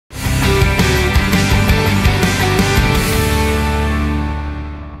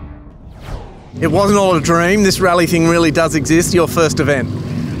It wasn't all a dream. This rally thing really does exist. Your first event.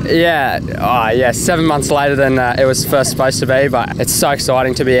 Yeah, 7 months later than it was first supposed to be, but it's so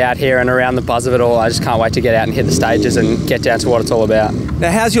exciting to be out here and around the buzz of it all. I just can't wait to get out and hit the stages and get down to what it's all about.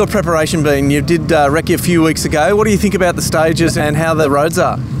 Now, how's your preparation been? You did recce a few weeks ago. What do you think about the stages and how the roads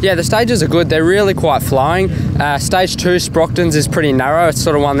are? Yeah, the stages are good. They're really quite flowing. Stage 2, Sprockton's, is pretty narrow. It's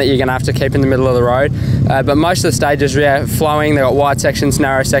sort of one that you're going to have to keep in the middle of the road. But most of the stages, yeah, flowing. They've got wide sections,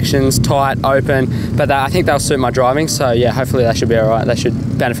 narrow sections, tight, open. But I think they'll suit my driving. So, yeah, hopefully they should be all right. They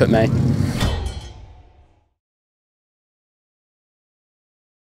should benefit me.